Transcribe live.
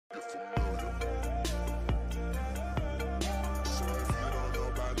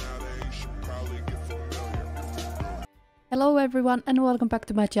Hello everyone and welcome back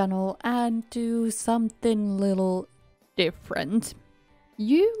to my channel and to something little different.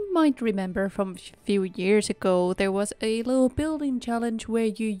 You might remember from a few years ago there was a little building challenge where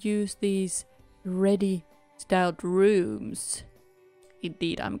you use these ready styled rooms.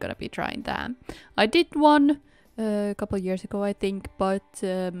 Indeed, I'm gonna be trying that. I did one a couple of years ago I think, but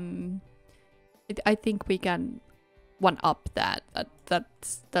I think we can one up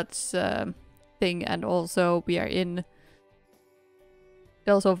that's thing, and also we are in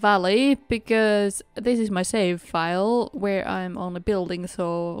also Valley, because this is my save file where I'm only building,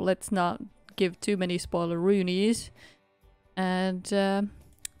 so let's not give too many spoiler-roonies and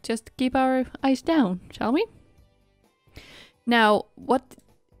just keep our eyes down, shall we? Now, what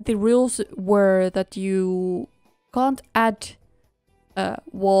the rules were that you can't add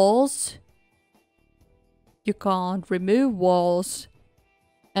walls, you can't remove walls,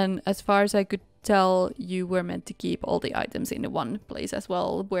 and as far as I could tell, you were meant to keep all the items in one place as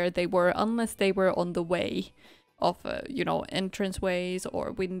well, where they were, unless they were on the way of, you know, entranceways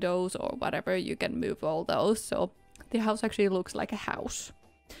or windows or whatever, you can move all those. So the house actually looks like a house.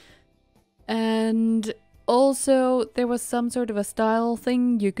 And also there was some sort of a style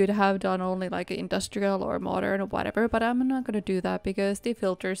thing you could have done only like industrial or modern or whatever, but I'm not gonna do that because the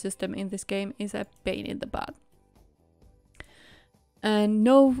filter system in this game is a pain in the butt. And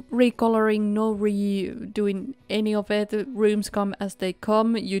no recoloring, no redoing any of it. The rooms come as they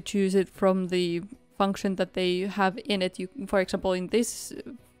come. You choose it from the function that they have in it. You, for example, in this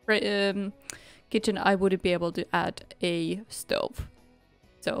kitchen, I wouldn't be able to add a stove.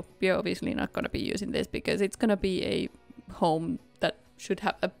 So we're obviously not going to be using this because it's going to be a home that should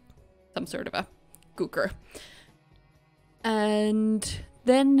have some sort of a cooker. And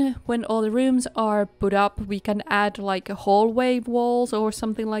then when all the rooms are put up, we can add like a hallway walls or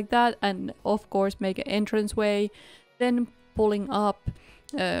something like that, and of course make an entranceway, then pulling up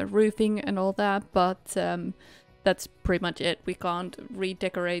roofing and all that, but that's pretty much it. We can't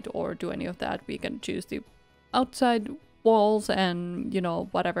redecorate or do any of that. We can choose the outside walls and, you know,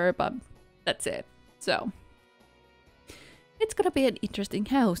 whatever, but that's it. So it's gonna be an interesting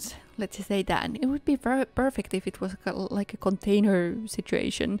house, let's just say that. It would be very perfect if it was like a container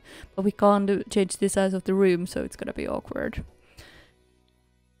situation, but we can't change the size of the room, so it's gonna be awkward.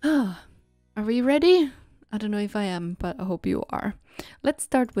 Are we ready? I don't know if I am, but I hope you are. Let's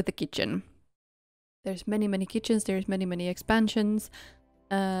start with the kitchen. There's many kitchens, there's many expansions.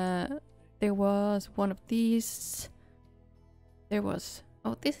 There was one of these. There was...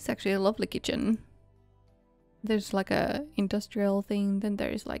 oh, this is actually a lovely kitchen. There's like a industrial thing, then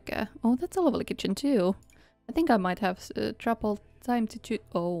there's like a... oh, that's a lovely kitchen too. I think I might have trouble time to choose...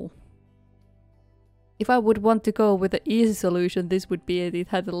 oh. If I would want to go with the easy solution, this would be it. It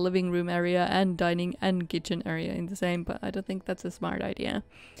had a living room area and dining and kitchen area in the same, but I don't think that's a smart idea.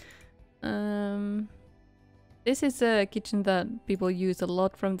 This is a kitchen that people use a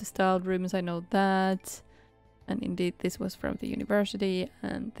lot from the styled rooms, I know that. And indeed this was from the university,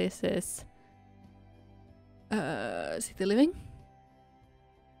 and this is... city living.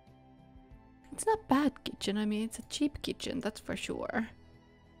 It's not bad kitchen. I mean, it's a cheap kitchen, that's for sure.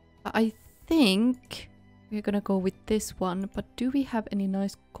 I think we're gonna go with this one, but do we have any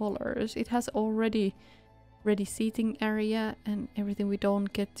nice colors? It has already ready seating area and everything. We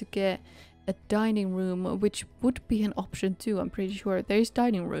don't get to get a dining room, which would be an option too. I'm pretty sure there's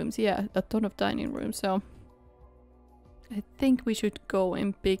dining rooms. Yeah, a ton of dining rooms. So I think we should go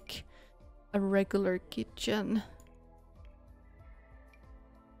and pick a regular kitchen.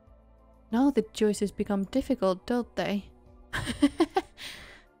 Now the choices become difficult, don't they?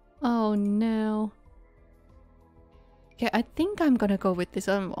 Oh no. Okay, I think I'm gonna go with this.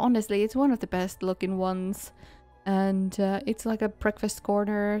 Honestly, it's one of the best looking ones. And it's like a breakfast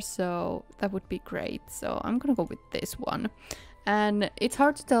corner, so that would be great. So I'm gonna go with this one. And it's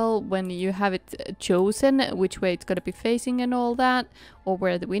hard to tell when you have it chosen which way it's gonna be facing and all that, or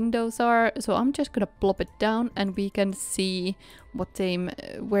where the windows are. So I'm just gonna plop it down and we can see what same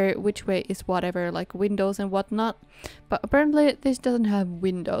which way is whatever, like windows and whatnot. But apparently this doesn't have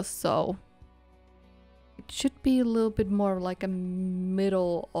windows, so it should be a little bit more like a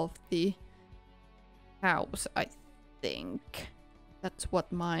middle of the house, I think. That's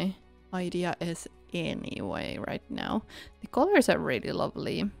what my idea is anyway right now. The colors are really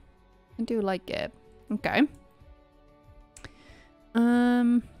lovely. I do like it. Okay.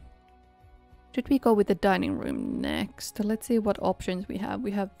 Should we go with the dining room next? Let's see what options we have.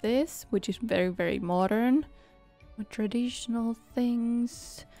 We have this, which is very modern. More traditional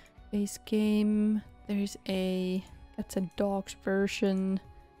things. Base game. There's a cats and dogs version.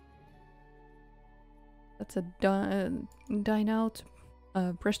 That's a dine out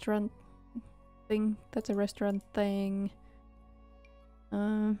restaurant thing. That's a restaurant thing.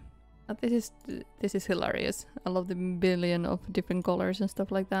 This is hilarious. I love the billion of different colors and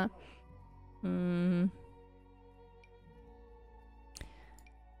stuff like that.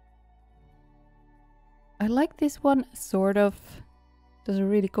 I like this one, sort of. Doesn't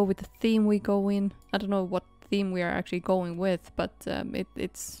really go with the theme we go in. I don't know what theme we are actually going with, but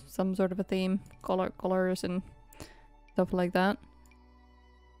it's some sort of a theme. Colors and stuff like that.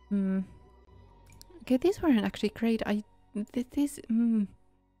 Okay, these weren't actually great. These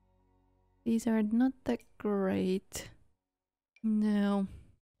are not that great. No.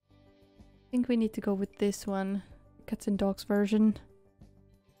 I think we need to go with this one. Cats and dogs version.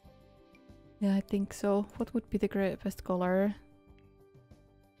 Yeah, I think so. What would be the best color?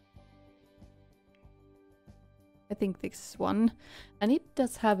 I think this one. And it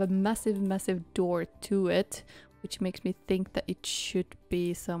does have a massive door to it, which makes me think that it should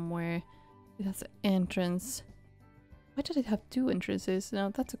be somewhere. It has an entrance. Why does it have two entrances? Now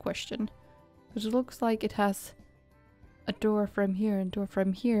that's a question. Because it looks like it has a door from here and door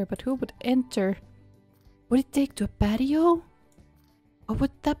from here, but who would enter? Would it take to a patio? Or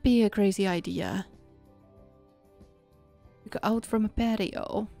would that be a crazy idea? You go out from a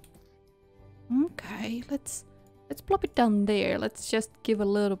patio. Okay, let's plop it down there. Let's just give a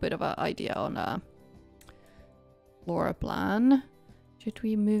little bit of an idea on a floor plan. Should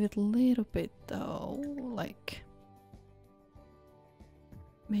we move it a little bit though? Like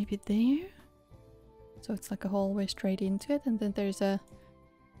maybe there? So it's like a hallway straight into it, and then there's a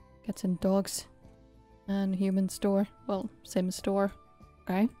cats and dogs and human store. Well, SIMS store.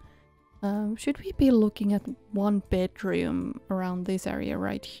 Okay. Should we be looking at one bedroom around this area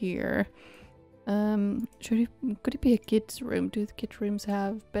right here? Could it be a kid's room? Do the kids' rooms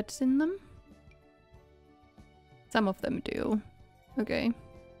have beds in them? Some of them do. Okay.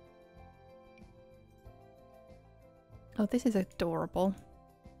 Oh, this is adorable.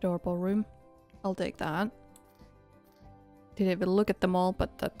 Adorable room. I'll take that. Didn't even look at them all,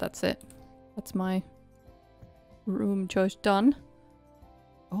 but that's it. That's my room choice done.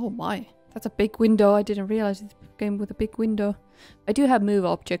 Oh my, that's a big window. I didn't realize it came with a big window. I do have move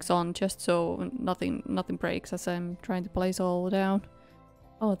objects on just so nothing breaks as I'm trying to place all down.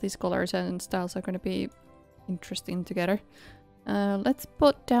 Oh, these colors and styles are going to be interesting together. Let's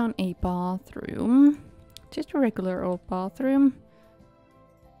put down a bathroom. Just a regular old bathroom.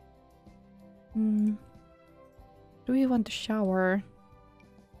 Do we want a shower?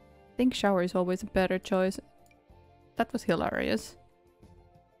 I think shower is always a better choice. That was hilarious.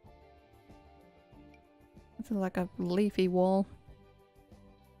 It's like a leafy wall.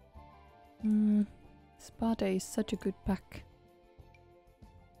 Spa day is such a good pack.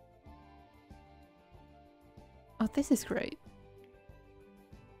 Oh, this is great.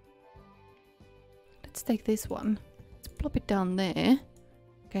 Let's take this one. Let's plop it down there.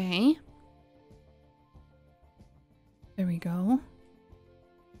 Okay. There we go.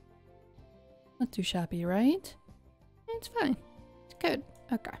 Not too shabby, right? It's fine. It's good.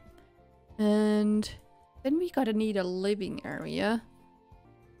 Okay. And then we gotta need a living area.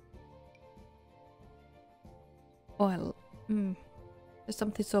 Oh, there's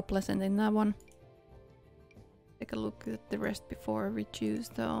something so pleasant in that one. Take a look at the rest before we choose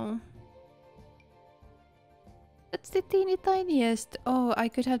though. That's the teeny tiniest. Oh, I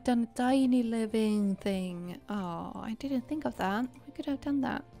could have done a tiny living thing. Oh, I didn't think of that. We could have done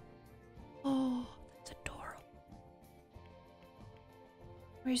that. Oh, that's adorable.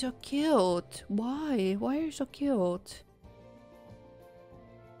 You're so cute. Why? Why are you so cute?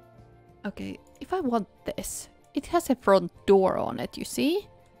 Okay, if I want this, it has a front door on it, you see?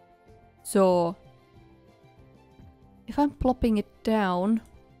 So, if I'm plopping it down,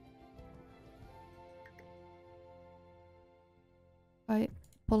 I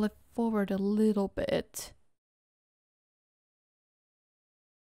pull it forward a little bit.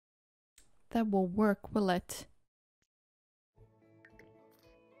 That will work, will it?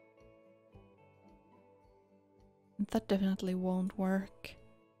 That definitely won't work.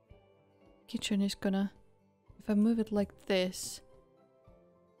 Kitchen is gonna... If I move it like this,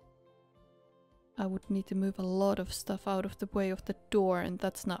 I would need to move a lot of stuff out of the way of the door, and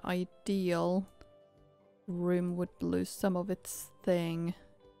that's not ideal. The room would lose some of its thing.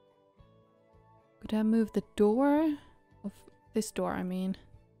 Could I move the door? Of this door, I mean.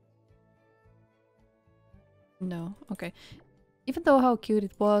 No, okay. Even though how cute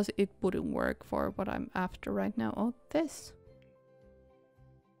it was, it wouldn't work for what I'm after right now. Oh, this.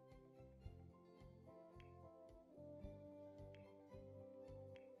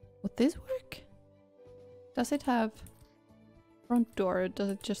 Would this work? Does it have front door? Or does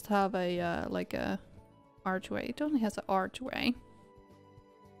it just have a like a archway? It only has an archway.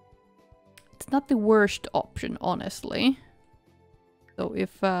 It's not the worst option, honestly. So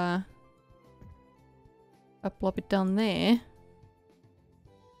if I plop it down there,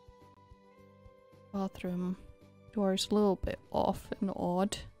 bathroom door is a little bit off and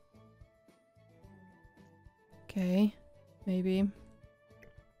odd. Okay, maybe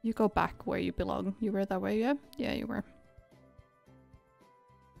you go back where you belong. You were that way, yeah? Yeah, you were.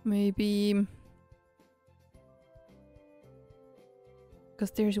 Maybe because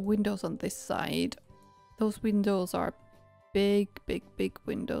there's windows on this side. Those windows are big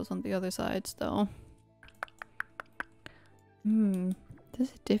windows on the other sides, though. This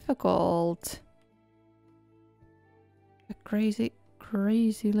is difficult. A crazy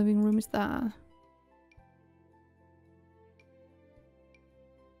living room is that?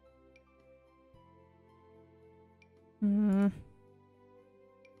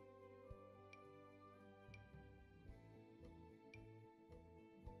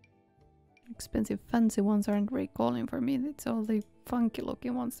 Expensive fancy ones aren't really calling for me. It's all the funky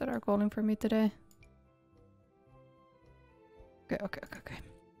looking ones that are calling for me today. Okay.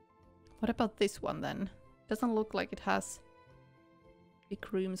 What about this one then? Doesn't look like it has big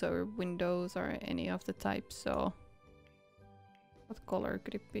rooms or windows or any of the types, so what color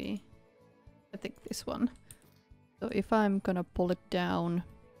could it be? I think this one. So if I'm gonna pull it down...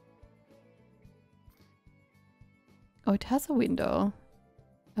 Oh, it has a window.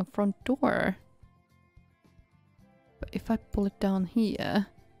 A front door. But if I pull it down here...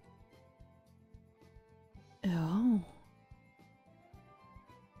 Oh.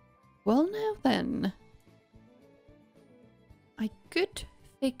 Well, now then. I could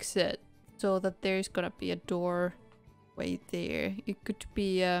fix it so that there's gonna be a doorway there. It could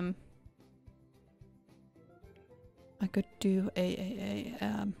be I could do a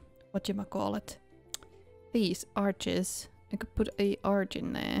whatchamacallit, these arches. I could put a arch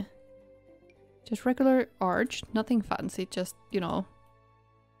in there. Just regular arch, nothing fancy, just, you know,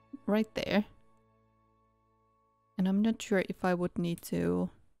 right there. And I'm not sure if I would need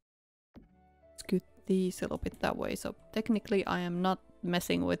to scoot these a little bit that way. So technically I am not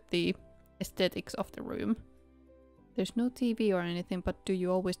messing with the aesthetics of the room. There's no TV or anything, but do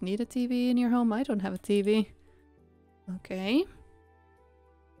you always need a TV in your home? I don't have a TV. Okay.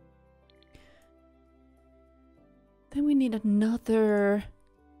 Then we need another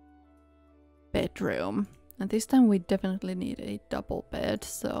bedroom. And this time we definitely need a double bed,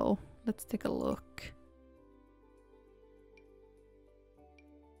 so let's take a look.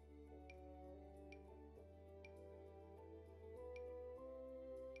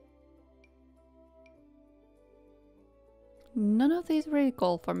 None of these really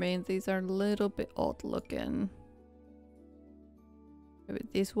call for me. These are a little bit odd looking. Maybe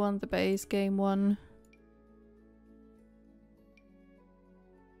this one, the base game one.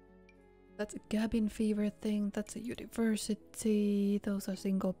 That's a cabin fever thing. That's a university. Those are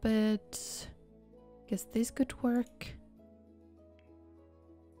single beds. Guess this could work.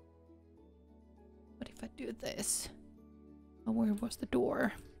 What if I do this? Oh, where was the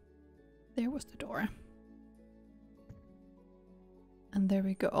door? There was the door. And there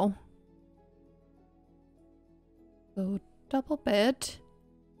we go. So double bed.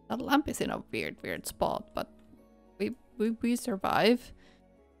 That lamp is in a weird spot, but we survive.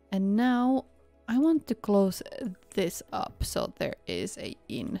 And now I want to close this up so there is a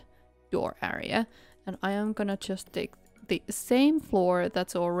indoor area. And I am gonna just take the same floor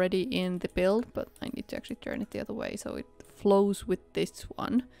that's already in the build, but I need to actually turn it the other way so it flows with this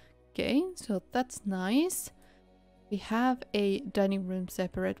one. Okay, so that's nice. We have a dining room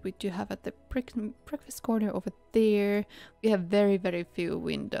separate. We do have at the breakfast corner over there. We have very few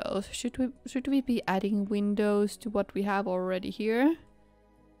windows. Should we be adding windows to what we have already here?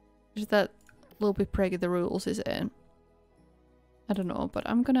 Is that a little bit breaking the rules, is it? I don't know, but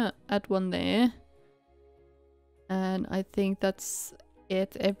I'm gonna add one there. And I think that's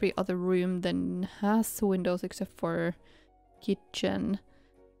it. Every other room then has windows except for kitchen.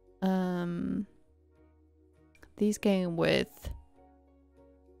 These came with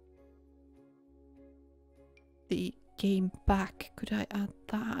the game pack. Could I add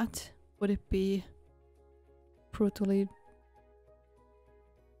that? Would it be brutally...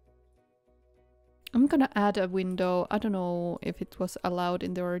 I'm gonna add a window. I don't know if it was allowed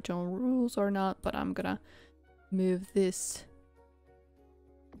in the original rules or not, but I'm gonna move this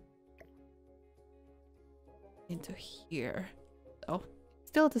into here. So,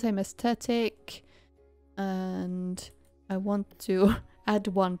 still the same aesthetic. And I want to add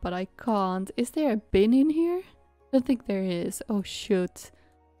one, but I can't. Is there a bin in here? I don't think there is. Oh shoot.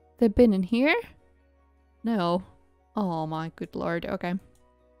 The bin in here? No. Oh my good lord. Okay.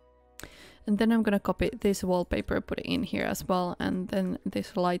 And then I'm gonna copy this wallpaper, put it in here as well, and then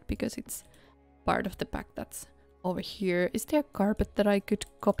this light because it's part of the pack that's over here. Is there a carpet that I could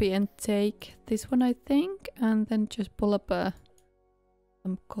copy and take? This one, I think, and then just pull up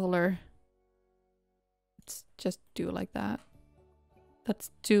some color. Let's just do like that. That's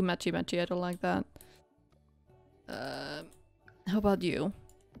too matchy. I don't like that. How about you?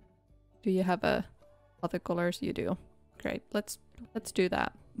 Do you have other colors? You do. Great. Let's do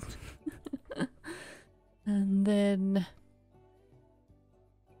that. And then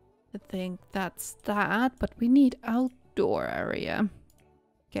I think that's that, but we need outdoor area.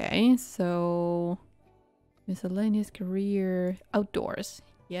 Okay, so miscellaneous career outdoors.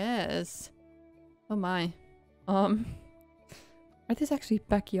 Yes. Oh my. Are these actually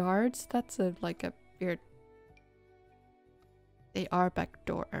backyards? That's like a weird. They are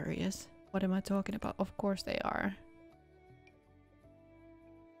backdoor areas. What am I talking about? Of course they are.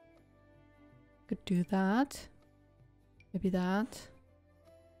 Could do that. Maybe that.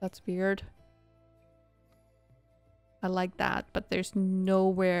 That's weird. I like that, but there's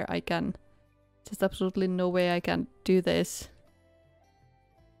nowhere I can... Just absolutely no way I can do this.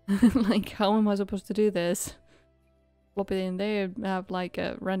 Like, how am I supposed to do this? Plop it in there, have like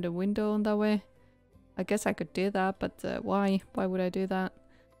a random window on that way. I guess I could do that, but why? Why would I do that?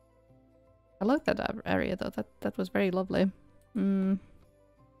 I like that area though. That was very lovely.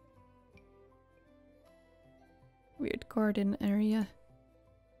 Weird garden area.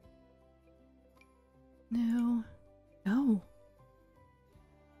 No. No.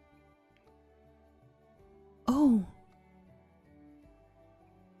 Oh.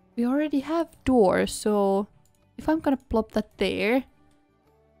 We already have doors, so if I'm gonna plop that there,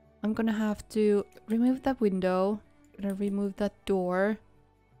 I'm gonna have to remove that window, gonna remove that door,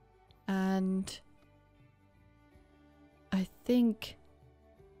 and I think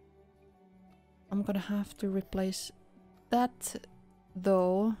I'm gonna have to replace that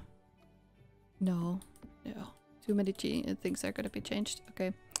though. No. Too many things are gonna be changed.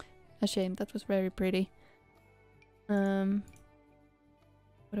 Okay. A shame, that was very pretty. What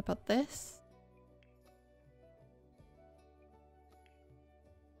about this?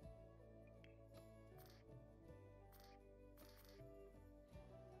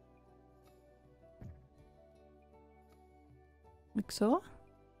 Like so?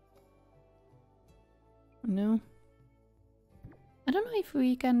 No. I don't know if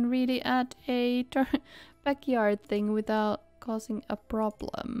we can really add a backyard thing without causing a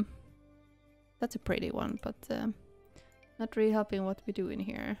problem. That's a pretty one, but not really helping what we do in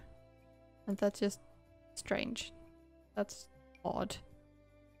here. And that's just strange. That's odd.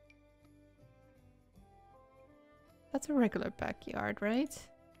 That's a regular backyard, right?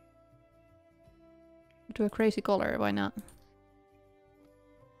 To a crazy color, why not?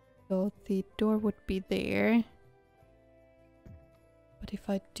 So the door would be there. But if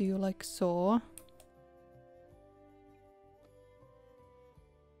I do like so...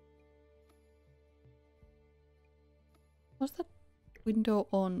 Was that window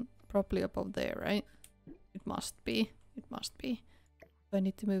on properly above there, right? It must be. It must be. So I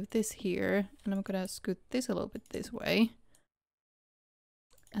need to move this here, and I'm gonna scoot this a little bit this way.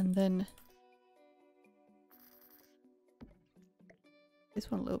 And then...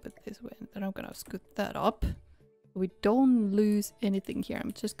 this one a little bit this way, and then I'm gonna scoot that up. We don't lose anything here.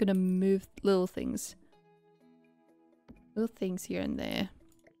 I'm just gonna move little things. Little things here and there.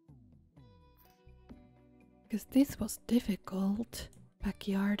 Because this was difficult.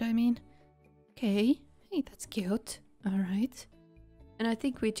 Backyard, I mean. Okay. Hey, that's cute. Alright. And I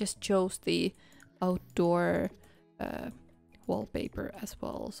think we just chose the outdoor wallpaper as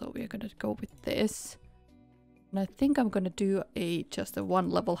well. So we're gonna go with this. And I think I'm gonna do just a one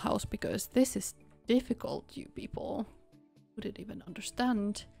level house because this is difficult, you people. Wouldn't even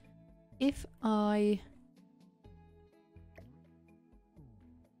understand. If I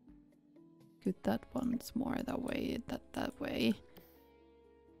scoot that once more that way, that way.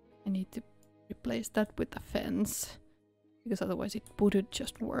 I need to replace that with a fence because otherwise it wouldn't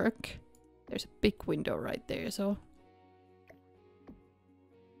just work. There's a big window right there, so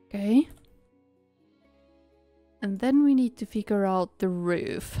okay. And then we need to figure out the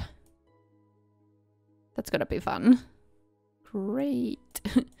roof. That's gonna be fun. Great.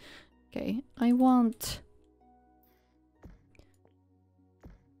 Okay, I want...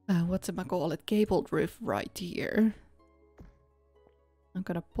 whatchamacallit, gabled roof right here. I'm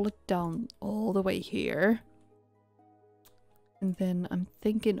gonna pull it down all the way here. And then I'm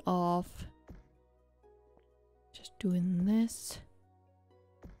thinking of just doing this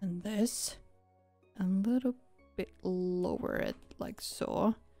and this. A little bit lower it like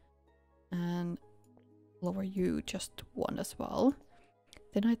so. And lower you just one as well.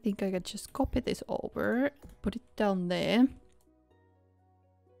 Then I think I can just copy this over, put it down there.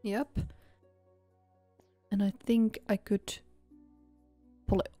 Yep. And I think I could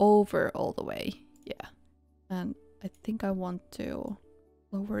pull it over all the way. Yeah. And I think I want to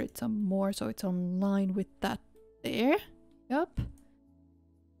lower it some more so it's on line with that there. Yep.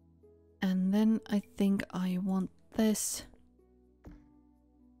 And then I think I want this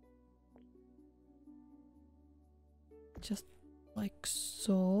just like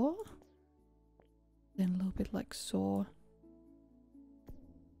so. Then a little bit like so.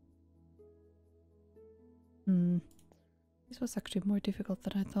 This was actually more difficult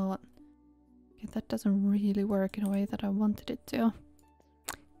than I thought. Okay, that doesn't really work in a way that I wanted it to.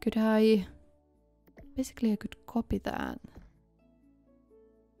 Could I... Basically I could copy that.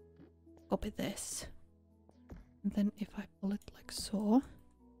 Copy this. And then if I pull it like so,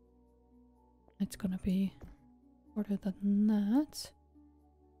 it's gonna be shorter than that.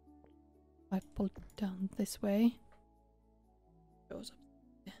 If I pull it down this way, it goes up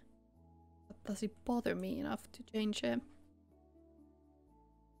there. But does it bother me enough to change it?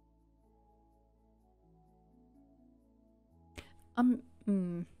 I'm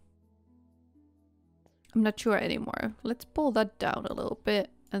not sure anymore. Let's pull that down a little bit,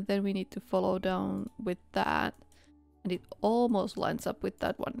 and then we need to follow down with that. And it almost lines up with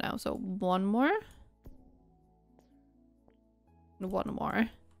that one now. So one more. And one more.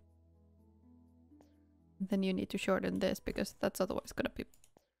 And then you need to shorten this because that's otherwise gonna be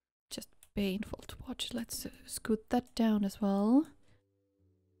just painful to watch. Let's scoot that down as well.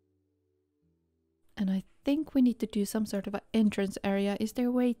 And I think we need to do some sort of an entrance area. Is there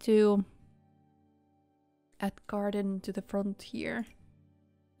a way to add garden to the front here?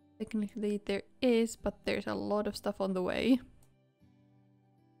 Technically there is, but there's a lot of stuff on the way.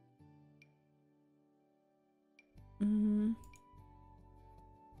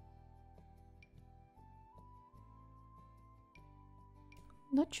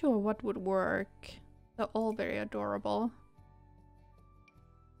 Not sure what would work. They're all very adorable.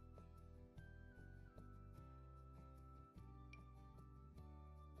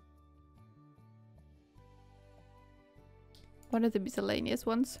 What are the miscellaneous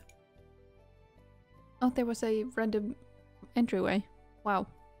ones? Oh, there was a random entryway. Wow.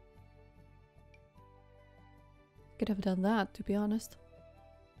 Could have done that, to be honest.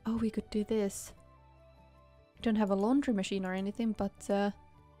 Oh, we could do this. We don't have a laundry machine or anything, but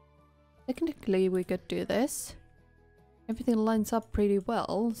technically we could do this. Everything lines up pretty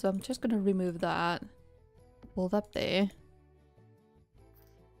well, so I'm just gonna remove that. Pull that there.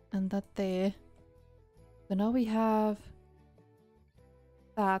 And that there. So now we have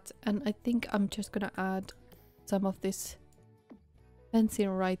that, and I think I'm just gonna add some of this fencing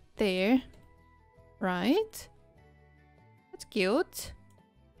right there. Right? That's cute.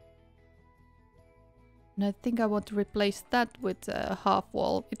 And I think I want to replace that with a half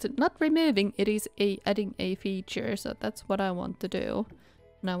wall. It's not removing, it is adding a feature, so that's what I want to do.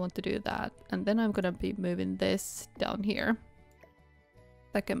 And I want to do that. And then I'm gonna be moving this down here.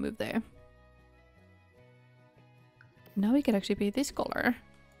 That can move there. Now we can actually be this color.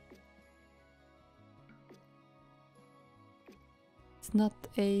 It's not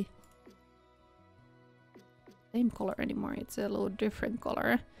a same color anymore, it's a little different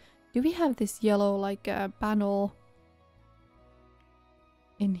color. Do we have this yellow like panel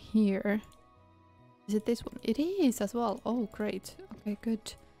in here? Is it this one? It is as well. Oh, great. Okay,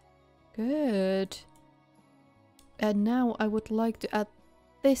 good. Good. And now I would like to add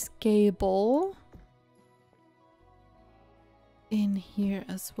this cable in here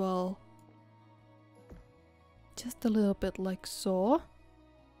as well. Just a little bit like so.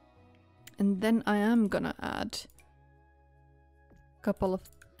 And then I am gonna add a couple of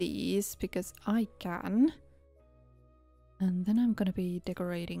these because I can. And then I'm gonna be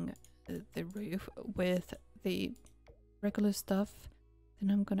decorating the roof with the regular stuff. Then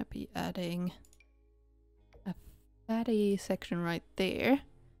I'm gonna be adding a fatty section right there.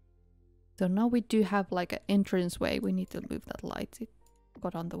 So now we do have like an entranceway. We need to move that light. It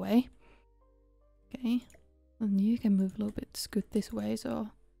got on the way. Okay. And you can move a little bit, scoot this way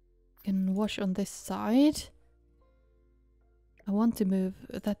so you can wash on this side. I want to move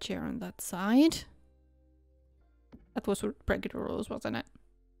that chair on that side. That was breaking the rules, wasn't it?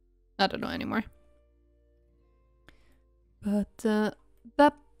 I don't know anymore. But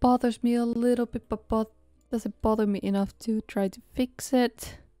that bothers me a little bit, but doesn't bother me enough to try to fix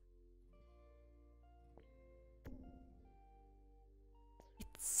it.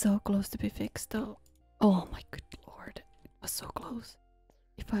 It's so close to be fixed though. Oh my good lord, it was so close.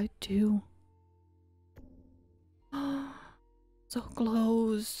 If I do... so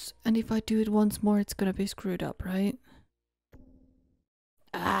close. And if I do it once more, it's gonna be screwed up, right?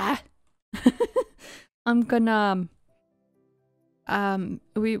 Ah! I'm gonna...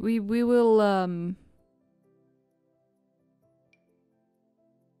 we will,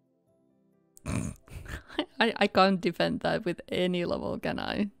 I can't defend that with any level, can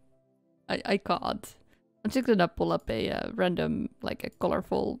I? I can't. I'm just gonna pull up a random, like a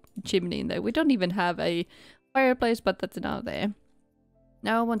colorful chimney in there. We don't even have a fireplace, but that's now there.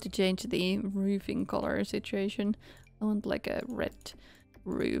 Now I want to change the roofing color situation. I want like a red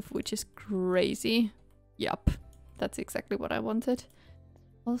roof, which is crazy. Yup, that's exactly what I wanted.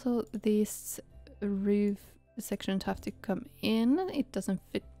 Also, these roof sections have to come in. It doesn't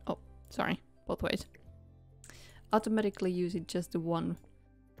fit. Oh, sorry, both ways. Automatically using just the one.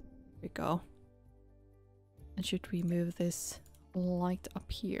 There we go. And should we move this light up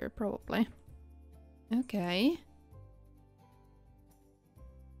here? Probably. Okay.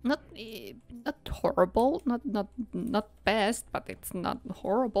 Not horrible. Not best, but it's not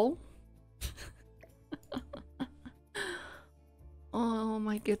horrible. Oh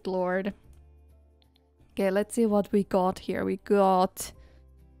my good lord. Okay, let's see what we got here. We got...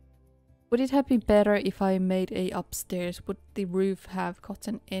 Would it have been better if I made a upstairs? Would the roof have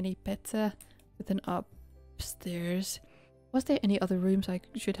gotten any better with an upstairs? Was there any other rooms I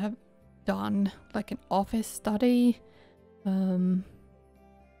should have done? Like an office, study?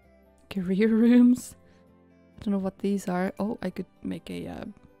 Career rooms? I don't know what these are. Oh, I could make a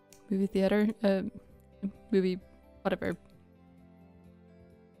movie theater. Movie... whatever.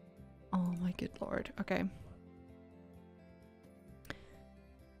 Oh my good lord. Okay.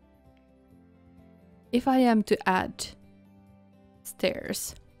 If I am to add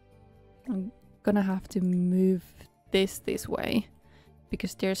stairs, I'm gonna have to move this way.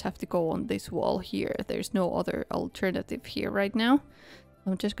 Because stairs have to go on this wall here. There's no other alternative here right now.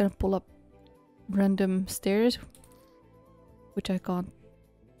 I'm just gonna pull up random stairs. Which I can't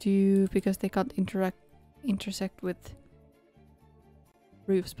do because they can't intersect with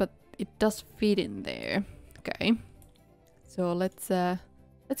roofs. But it does fit in there. Okay. So let's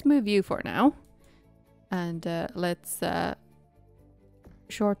move you for now. And let's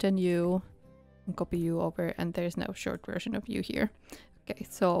shorten you and copy you over, and there's no short version of you here. Okay,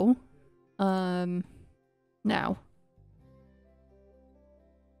 so now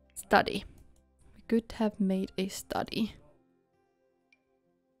study. We could have made a study,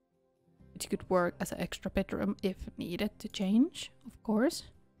 which could work as an extra bedroom if needed to change, of course.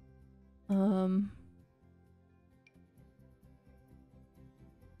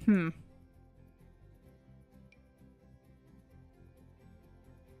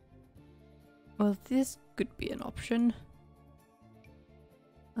 Well, this could be an option.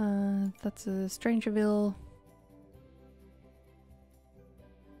 That's a Strangerville.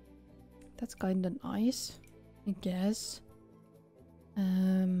 That's kinda nice, I guess.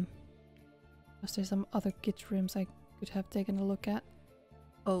 Was there some other kids' rooms I could have taken a look at?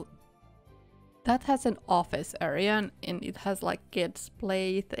 Oh, that has an office area and it has like kids'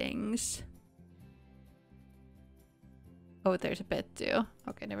 play things. Oh, there's a bed too.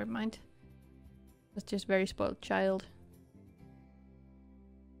 Okay, never mind. That's just very spoiled child.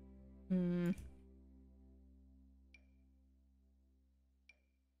 I'm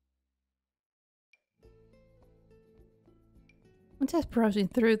just browsing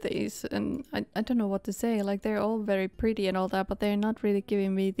through these and I don't know what to say. Like, they're all very pretty and all that, but they're not really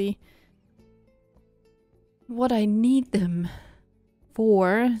giving me the... what I need them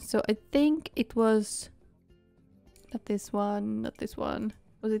for. So I think it was... not this one, not this one.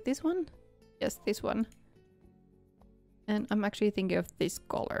 Was it this one? Yes, this one. And I'm actually thinking of this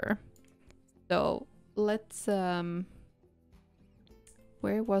color. So let's where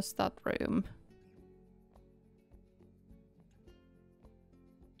was that room?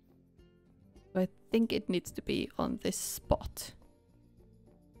 I think it needs to be on this spot.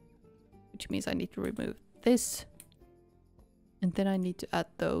 Which means I need to remove this. And then I need to add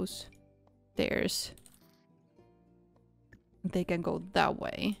those stairs. They can go that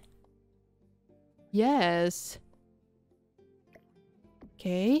way. Yes.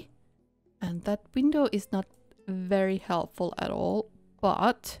 Okay. And that window is not very helpful at all,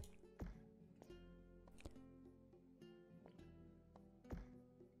 but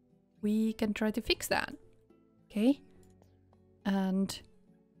we can try to fix that. Okay. And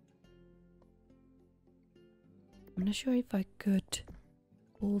I'm not sure if I could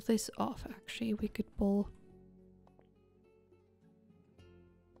pull this off. Actually, we could pull...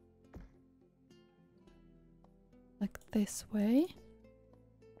 like this way.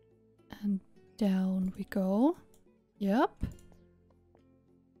 And down we go. Yep.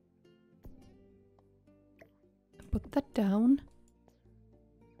 Put that down.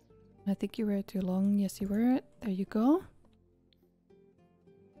 I think you were too long. Yes, you were. There you go.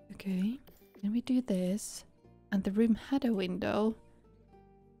 Okay. Then we do this. And the room had a window.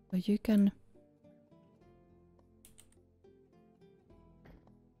 So you can...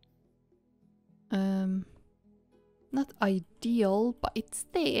 not ideal, but it's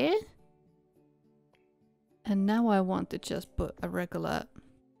there. And now I want to just put a regular...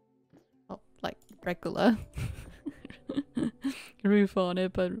 oh, like regular roof on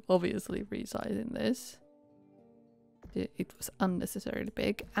it, but obviously resizing this. It was unnecessarily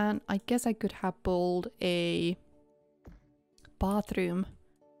big. And I guess I could have pulled a bathroom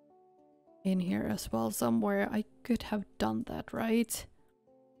in here as well somewhere. I could have done that, right?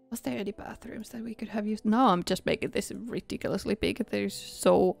 Was there any bathrooms that we could have used? No, I'm just making this ridiculously big. There's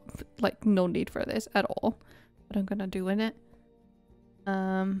so, like, no need for this at all. But I'm gonna do in it.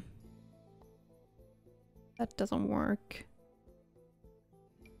 That doesn't work.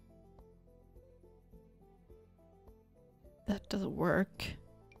 That doesn't work.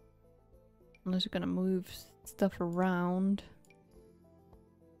 Unless you're gonna move stuff around.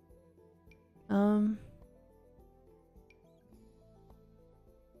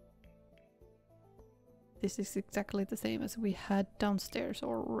 This is exactly the same as we had downstairs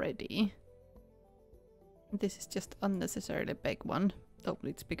already. This is just unnecessarily big one. Oh,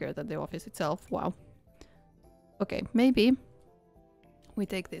 it's bigger than the office itself. Wow. Okay, maybe we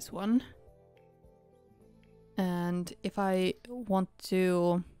take this one. And if I want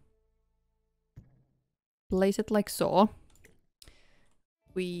to place it like so,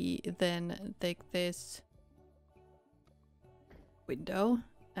 we then take this window,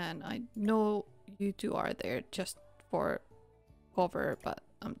 and I know you two are there just for cover, but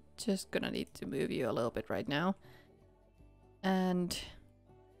I'm just gonna need to move you a little bit right now. And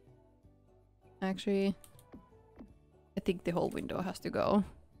actually, I think the whole window has to go.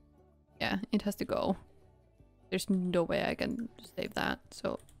 Yeah, it has to go. There's no way I can save that.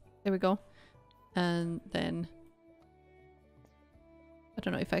 So there we go. And then I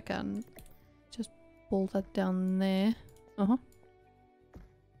don't know if I can just pull that down there.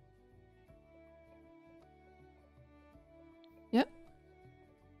 Yep.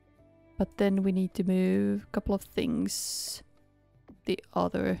 But then we need to move a couple of things the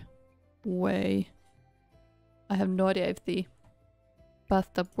other way. I have no idea if the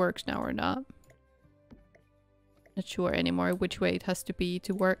bathtub works now or not. Not sure anymore which way it has to be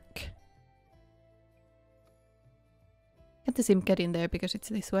to work. Can't the sim get in there because it's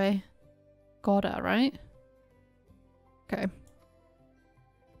this way? Gotta, right? Okay.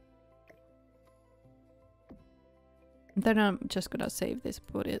 And then I'm just gonna save this,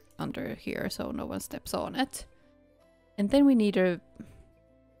 put it under here so no one steps on it. And then we need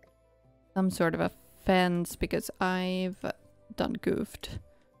some sort of a fence because I've done goofed.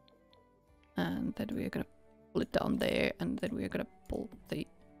 And then we're gonna pull it down there, and then we're gonna pull the...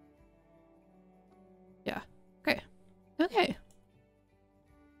 yeah. Okay. Okay.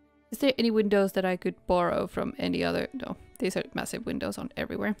 Is there any windows that I could borrow from any other... no, these are massive windows on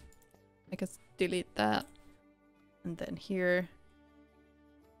everywhere. I can delete that. And then here.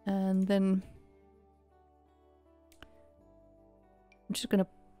 And then... I'm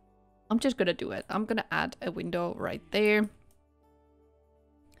just gonna do it. I'm gonna add a window right there.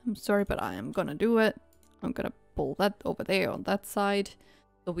 I'm sorry, but I am gonna do it. I'm gonna pull that over there on that side.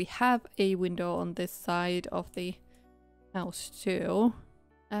 So we have a window on this side of the house too.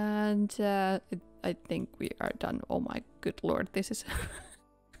 And I think we are done. Oh my good lord, this is...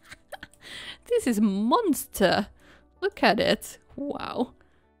 this is monster! Look at it. Wow.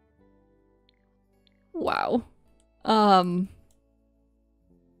 Wow.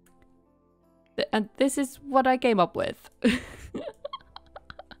 And this is what I came up with.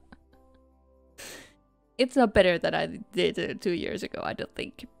 It's not better than I did 2 years ago, I don't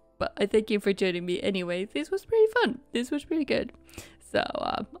think. But I thank you for joining me anyway. This was pretty fun. This was pretty good. So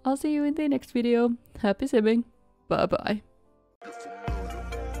I'll see you in the next video. Happy simming. Bye bye.